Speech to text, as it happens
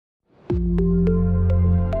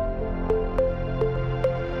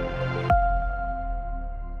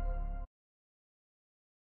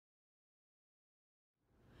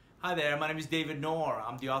Hi there, my name is David Nour.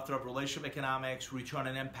 I'm the author of Relationship Economics, Return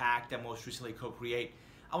on Impact, and most recently Co-Create.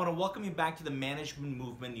 I want to welcome you back to the Management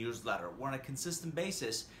Movement newsletter, where on a consistent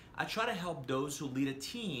basis, I try to help those who lead a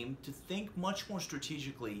team to think much more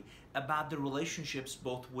strategically about the relationships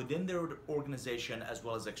both within their organization as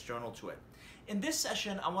well as external to it. In this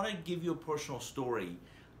session, I want to give you a personal story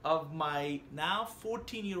of my now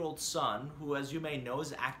 14-year-old son, who, as you may know,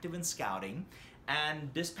 is active in scouting,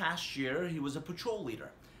 and this past year, he was a patrol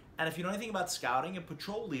leader. And if you know anything about scouting, a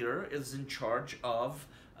patrol leader is in charge of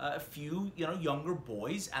a few, younger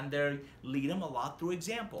boys, and they lead them a lot through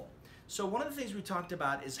example. So one of the things we talked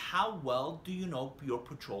about is how well do you know your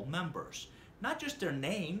patrol members? Not just their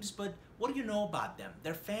names, but what do you know about them,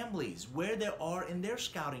 their families, where they are in their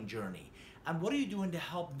scouting journey, and what are you doing to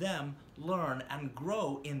help them learn and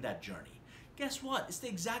grow in that journey? Guess what? It's the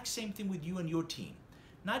exact same thing with you and your team.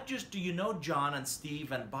 Not just do you know John and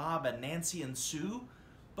Steve and Bob and Nancy and Sue,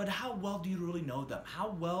 but how well do you really know them?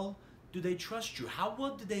 How well do they trust you? How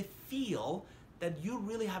well do they feel that you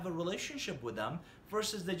really have a relationship with them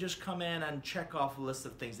versus they just come in and check off a list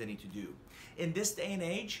of things they need to do? In this day and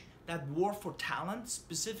age, that war for talent,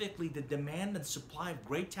 specifically the demand and supply of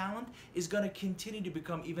great talent, is going to continue to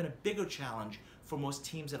become even a bigger challenge for most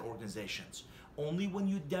teams and organizations. Only when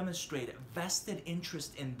you demonstrate a vested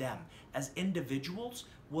interest in them as individuals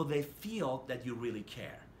will they feel that you really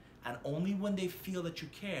care. And only when they feel that you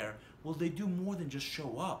care will they do more than just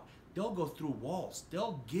show up. They'll go through walls.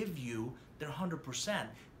 They'll give you their 100%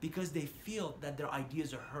 because they feel that their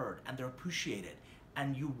ideas are heard and they're appreciated.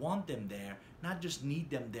 And you want them there, not just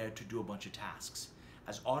need them there to do a bunch of tasks.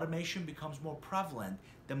 As automation becomes more prevalent,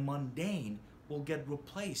 the mundane will get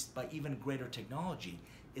replaced by even greater technology.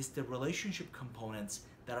 It's the relationship components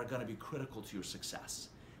that are going to be critical to your success.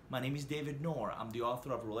 My name is David Nour. I'm the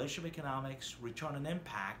author of Relationship Economics, Return on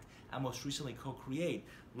Impact, and most recently Co-Create.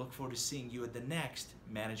 Look forward to seeing you at the next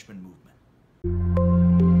Management Movement.